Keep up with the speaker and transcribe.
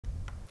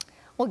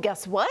Well,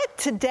 guess what?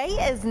 Today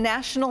is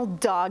National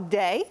Dog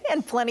Day,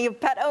 and plenty of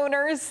pet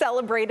owners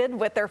celebrated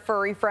with their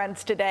furry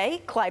friends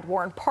today. Klyde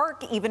Warren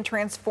Park even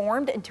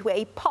transformed into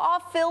a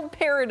paw-filled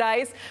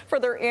paradise for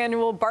their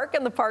annual Bark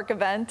in the Park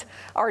event.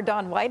 Our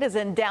Don White is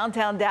in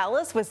downtown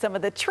Dallas with some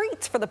of the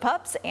treats for the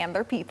pups and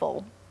their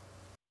people.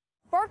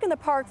 Bark in the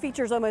Park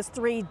features almost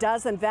 3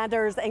 dozen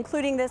vendors,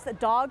 including this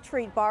dog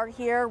treat bar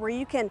here, where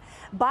you can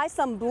buy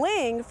some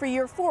bling for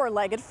your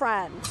 4-legged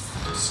friends.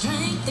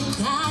 Strength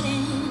and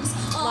guidance.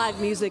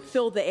 Live music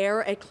filled the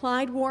air at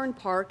Klyde Warren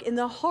Park in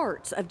the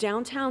heart of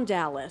downtown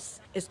Dallas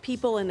as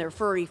people and their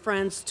furry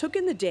friends took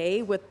in the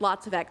day with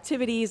lots of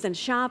activities and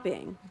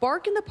shopping.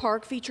 Bark in the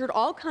Park featured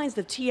all kinds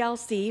of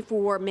TLC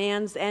for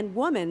man's and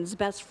woman's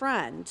best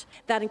friend.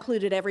 That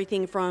included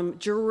everything from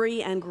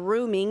jewelry and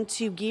grooming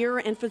to gear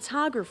and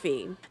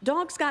photography.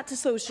 Dogs got to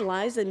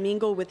socialize and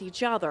mingle with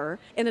each other,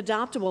 and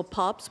adoptable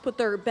pups put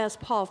their best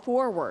paw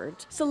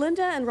forward.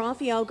 Celinda and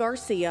Rafael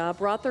Garcia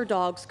brought their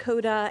dogs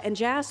Coda and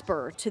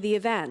Jasper to the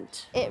event.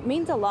 It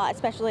means a lot,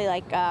 especially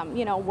like,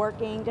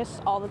 working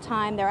just all the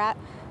time. They're at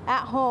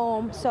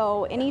home,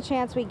 so any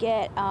chance we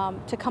get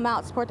to come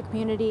out, support the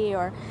community,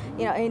 or,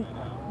 and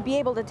be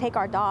able to take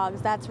our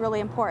dogs, that's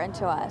really important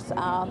to us.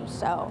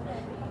 So,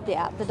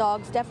 yeah, the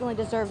dogs definitely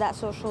deserve that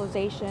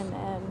socialization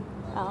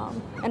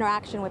and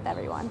interaction with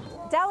everyone.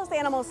 Dallas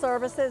Animal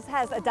Services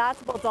has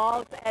adoptable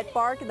dogs at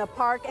Bark in the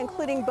Park,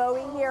 including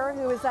Bowie here,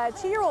 who is a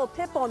 2-year-old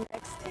pit bull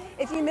mix.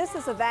 If you miss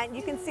this event,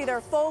 you can see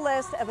their full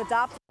list of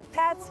adoptable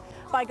pets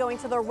by going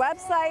to their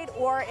website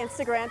or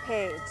Instagram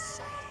page.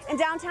 In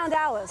downtown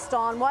Dallas,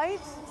 Dawn White,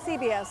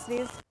 CBS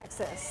News,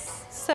 Texas.